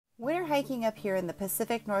Winter hiking up here in the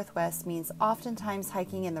Pacific Northwest means oftentimes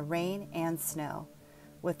hiking in the rain and snow.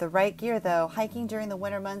 With the right gear though, hiking during the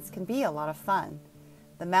winter months can be a lot of fun.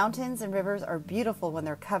 The mountains and rivers are beautiful when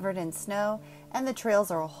they're covered in snow, and the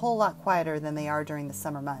trails are a whole lot quieter than they are during the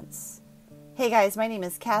summer months. Hey guys, my name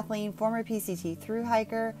is Kathleen, former PCT thru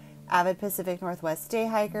hiker, avid Pacific Northwest day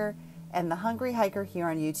hiker, and the Hungry Hiker here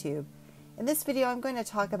on YouTube. In this video I'm going to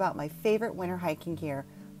talk about my favorite winter hiking gear,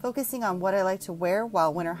 focusing on what I like to wear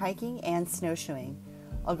while winter hiking and snowshoeing.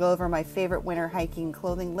 I'll go over my favorite winter hiking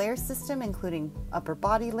clothing layer system, including upper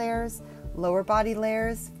body layers, lower body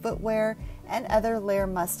layers, footwear, and other layer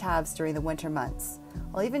must-haves during the winter months.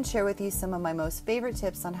 I'll even share with you some of my most favorite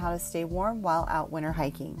tips on how to stay warm while out winter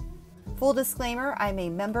hiking. Full disclaimer, I'm a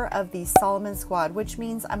member of the Salomon Squad, which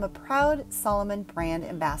means I'm a proud Salomon brand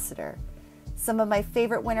ambassador. Some of my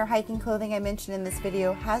favorite winter hiking clothing I mentioned in this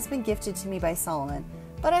video has been gifted to me by Salomon,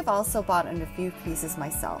 but I've also bought a few pieces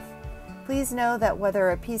myself. Please know that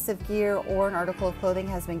whether a piece of gear or an article of clothing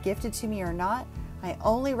has been gifted to me or not, I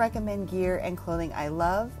only recommend gear and clothing I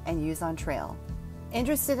love and use on trail.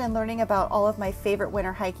 Interested in learning about all of my favorite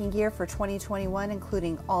winter hiking gear for 2021,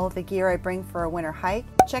 including all of the gear I bring for a winter hike?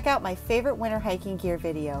 Check out my favorite winter hiking gear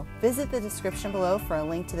video. Visit the description below for a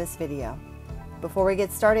link to this video. Before we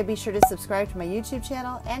get started, be sure to subscribe to my YouTube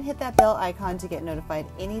channel and hit that bell icon to get notified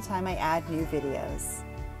anytime I add new videos.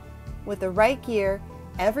 With the right gear,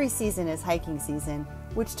 every season is hiking season,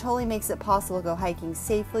 which totally makes it possible to go hiking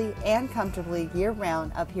safely and comfortably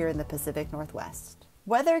year-round up here in the Pacific Northwest.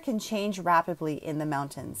 Weather can change rapidly in the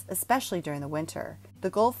mountains, especially during the winter. The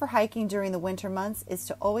goal for hiking during the winter months is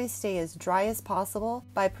to always stay as dry as possible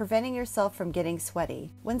by preventing yourself from getting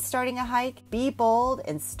sweaty. When starting a hike, be bold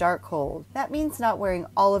and start cold. That means not wearing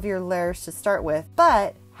all of your layers to start with,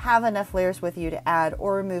 but have enough layers with you to add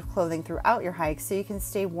or remove clothing throughout your hike so you can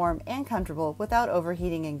stay warm and comfortable without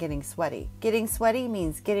overheating and getting sweaty. Getting sweaty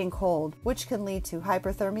means getting cold, which can lead to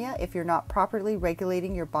hyperthermia if you're not properly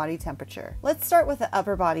regulating your body temperature. Let's start with the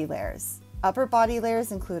upper body layers. Upper body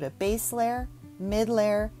layers include a base layer, mid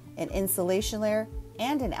layer, an insulation layer,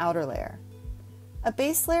 and an outer layer. A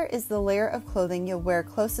base layer is the layer of clothing you'll wear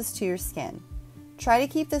closest to your skin. Try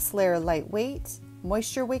to keep this layer lightweight,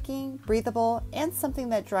 moisture wicking, breathable, and something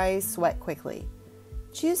that dries sweat quickly.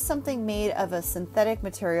 Choose something made of a synthetic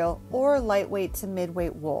material or lightweight to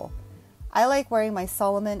midweight wool. I like wearing my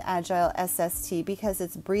Salomon Agile SST because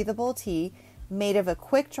it's breathable tee made of a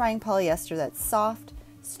quick drying polyester that's soft,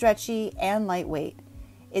 stretchy, and lightweight.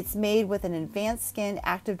 It's made with an advanced skin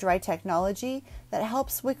active dry technology that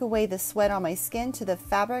helps wick away the sweat on my skin to the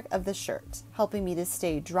fabric of the shirt, helping me to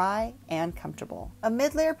stay dry and comfortable. A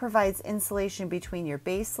mid layer provides insulation between your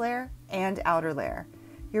base layer and outer layer.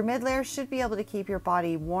 Your mid layer should be able to keep your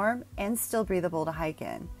body warm and still breathable to hike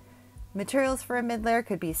in. Materials for a mid layer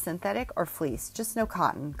could be synthetic or fleece, just no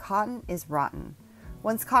cotton. Cotton is rotten.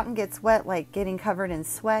 Once cotton gets wet, like getting covered in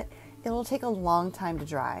sweat, it will take a long time to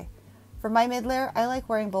dry. For my mid-layer, I like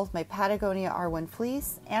wearing both my Patagonia R1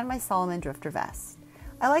 fleece and my Salomon Drifter vest.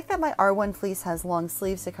 I like that my R1 fleece has long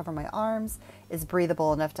sleeves to cover my arms, is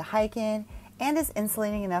breathable enough to hike in, and is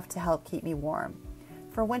insulating enough to help keep me warm.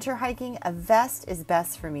 For winter hiking, a vest is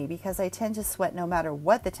best for me because I tend to sweat no matter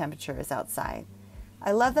what the temperature is outside.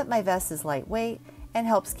 I love that my vest is lightweight and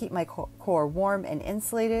helps keep my core warm and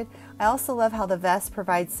insulated. I also love how the vest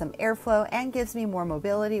provides some airflow and gives me more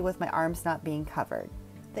mobility with my arms not being covered.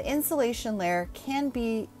 The insulation layer can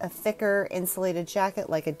be a thicker insulated jacket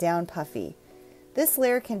like a down puffy. This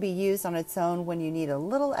layer can be used on its own when you need a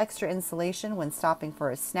little extra insulation when stopping for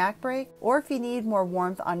a snack break, or if you need more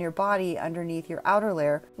warmth on your body underneath your outer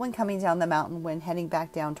layer when coming down the mountain when heading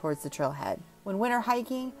back down towards the trailhead. When winter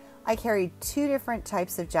hiking, I carry two different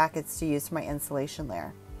types of jackets to use for my insulation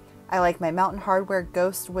layer. I like my Mountain Hardwear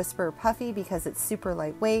Ghost Whisper Puffy because it's super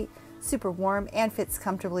lightweight, super warm, and fits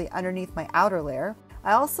comfortably underneath my outer layer.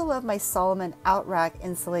 I also love my Salomon Outrack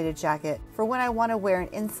insulated jacket for when I want to wear an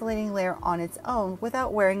insulating layer on its own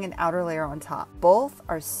without wearing an outer layer on top. Both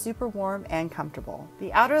are super warm and comfortable.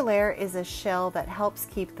 The outer layer is a shell that helps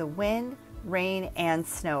keep the wind, rain, and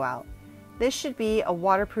snow out. This should be a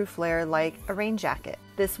waterproof layer like a rain jacket.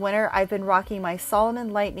 This winter I've been rocking my Salomon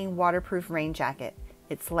Lightning waterproof rain jacket.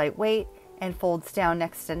 It's lightweight and folds down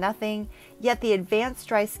next to nothing, yet the advanced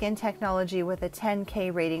dry skin technology with a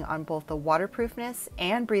 10K rating on both the waterproofness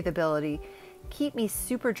and breathability keep me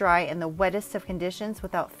super dry in the wettest of conditions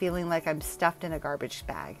without feeling like I'm stuffed in a garbage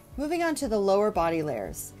bag. Moving on to the lower body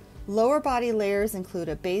layers. Lower body layers include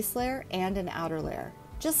a base layer and an outer layer.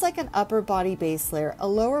 Just like an upper body base layer, a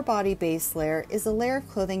lower body base layer is a layer of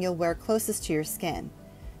clothing you'll wear closest to your skin.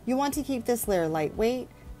 You want to keep this layer lightweight,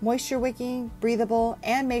 moisture wicking, breathable,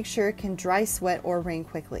 and make sure it can dry sweat or rain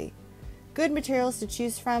quickly. Good materials to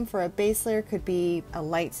choose from for a base layer could be a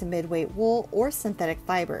light to mid-weight wool or synthetic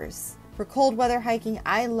fibers. For cold weather hiking,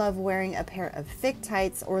 I love wearing a pair of thick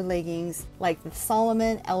tights or leggings like the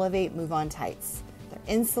Salomon Elevate Move-On tights. They're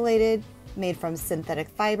insulated, made from synthetic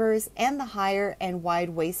fibers, and the higher and wide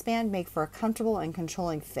waistband make for a comfortable and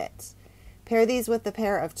controlling fit. Pair these with a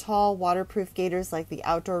pair of tall, waterproof gaiters like the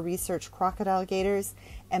Outdoor Research Crocodile gaiters,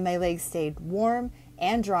 and my legs stayed warm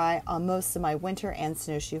and dry on most of my winter and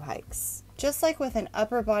snowshoe hikes. Just like with an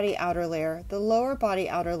upper body outer layer, the lower body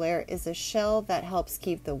outer layer is a shell that helps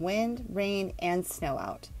keep the wind, rain, and snow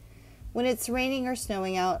out. When it's raining or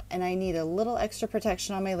snowing out and I need a little extra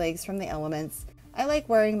protection on my legs from the elements, I like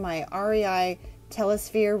wearing my REI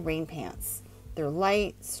Telesphere rain pants. They're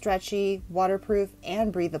light, stretchy, waterproof,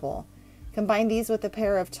 and breathable. Combine these with a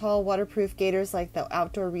pair of tall waterproof gaiters like the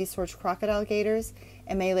Outdoor Resource Crocodile gaiters,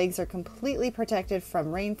 and my legs are completely protected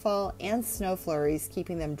from rainfall and snow flurries,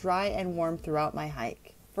 keeping them dry and warm throughout my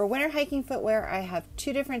hike. For winter hiking footwear, I have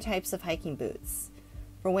two different types of hiking boots.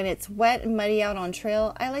 For when it's wet and muddy out on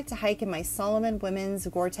trail, I like to hike in my Salomon Women's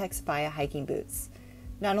Gore-Tex Via hiking boots.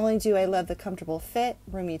 Not only do I love the comfortable fit,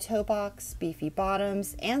 roomy toe box, beefy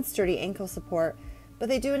bottoms, and sturdy ankle support, but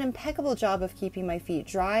they do an impeccable job of keeping my feet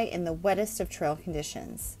dry in the wettest of trail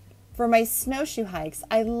conditions. For my snowshoe hikes,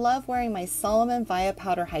 I love wearing my Salomon Via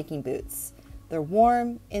Powder hiking boots. They're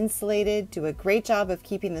warm, insulated, do a great job of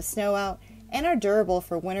keeping the snow out, and are durable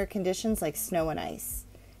for winter conditions like snow and ice.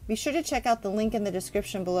 Be sure to check out the link in the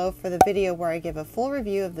description below for the video where I give a full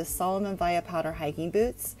review of the Salomon Via Powder hiking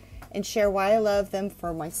boots and share why I love them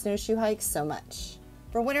for my snowshoe hikes so much.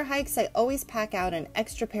 For winter hikes, I always pack out an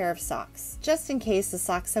extra pair of socks, just in case the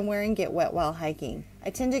socks I'm wearing get wet while hiking. I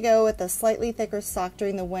tend to go with a slightly thicker sock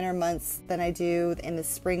during the winter months than I do in the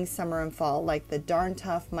spring, summer, and fall, like the Darn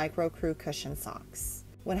Tough Micro Crew cushion socks.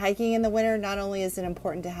 When hiking in the winter, not only is it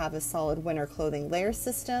important to have a solid winter clothing layer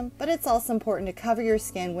system, but it's also important to cover your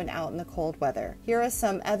skin when out in the cold weather. Here are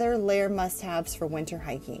some other layer must-haves for winter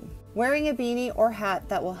hiking. Wearing a beanie or hat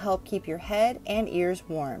that will help keep your head and ears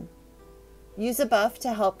warm. Use a buff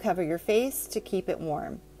to help cover your face to keep it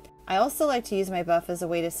warm. I also like to use my buff as a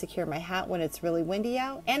way to secure my hat when it's really windy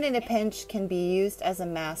out, and in a pinch can be used as a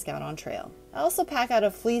mask out on trail. I also pack out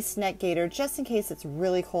a fleece neck gaiter just in case it's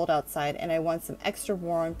really cold outside and I want some extra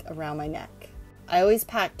warmth around my neck. I always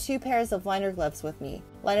pack 2 pairs of liner gloves with me.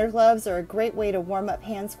 Liner gloves are a great way to warm up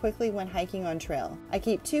hands quickly when hiking on trail. I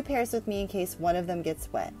keep 2 pairs with me in case one of them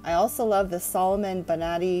gets wet. I also love the Salomon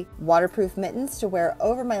Bonatti waterproof mittens to wear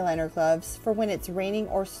over my liner gloves for when it's raining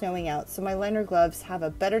or snowing out, so my liner gloves have a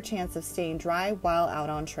better chance of staying dry while out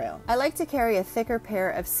on trail. I like to carry a thicker pair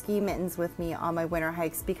of ski mittens with me on my winter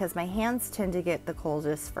hikes because my hands tend to get the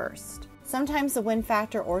coldest first. Sometimes the wind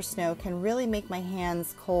factor or snow can really make my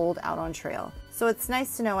hands cold out on trail, so it's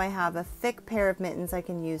nice to know I have a thick pair of mittens I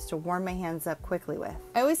can use to warm my hands up quickly with.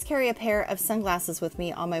 I always carry a pair of sunglasses with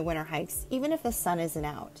me on my winter hikes, even if the sun isn't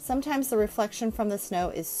out. Sometimes the reflection from the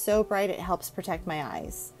snow is so bright it helps protect my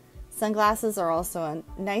eyes. Sunglasses are also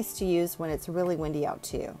nice to use when it's really windy out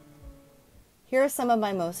too. Here are some of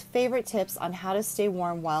my most favorite tips on how to stay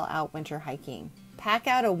warm while out winter hiking. Pack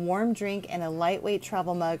out a warm drink and a lightweight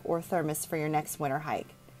travel mug or thermos for your next winter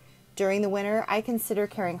hike. During the winter, I consider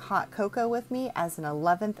carrying hot cocoa with me as an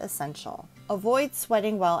 11th essential. Avoid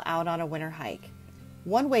sweating while out on a winter hike.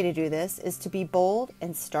 One way to do this is to be bold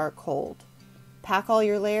and start cold. Pack all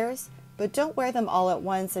your layers, but don't wear them all at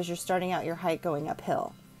once as you're starting out your hike going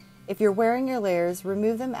uphill. If you're wearing your layers,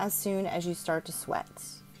 remove them as soon as you start to sweat.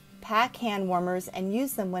 Pack hand warmers and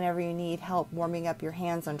use them whenever you need help warming up your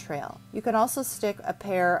hands on trail. You can also stick a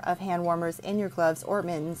pair of hand warmers in your gloves or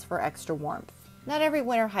mittens for extra warmth. Not every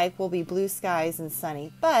winter hike will be blue skies and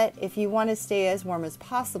sunny, but if you want to stay as warm as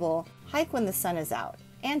possible, hike when the sun is out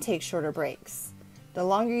and take shorter breaks. The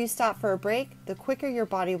longer you stop for a break, the quicker your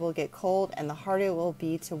body will get cold and the harder it will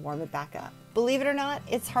be to warm it back up. Believe it or not,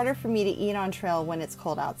 it's harder for me to eat on trail when it's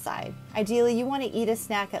cold outside. Ideally, you want to eat a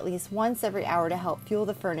snack at least once every hour to help fuel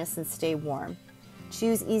the furnace and stay warm.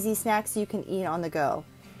 Choose easy snacks you can eat on the go.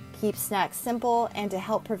 Keep snacks simple, and to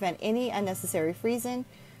help prevent any unnecessary freezing,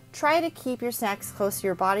 try to keep your snacks close to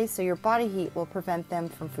your body so your body heat will prevent them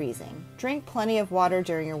from freezing. Drink plenty of water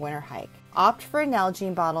during your winter hike. Opt for a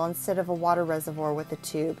Nalgene bottle instead of a water reservoir with a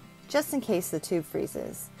tube, just in case the tube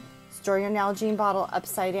freezes. Store your Nalgene bottle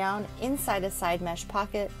upside down, inside a side mesh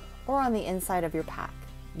pocket, or on the inside of your pack.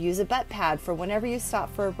 Use a butt pad for whenever you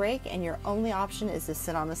stop for a break and your only option is to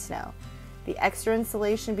sit on the snow. The extra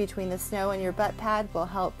insulation between the snow and your butt pad will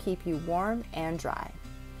help keep you warm and dry.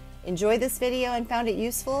 Enjoyed this video and found it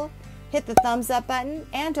useful? Hit the thumbs up button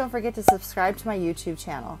and don't forget to subscribe to my YouTube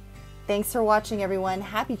channel. Thanks for watching, everyone.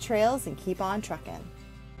 Happy trails and keep on trucking.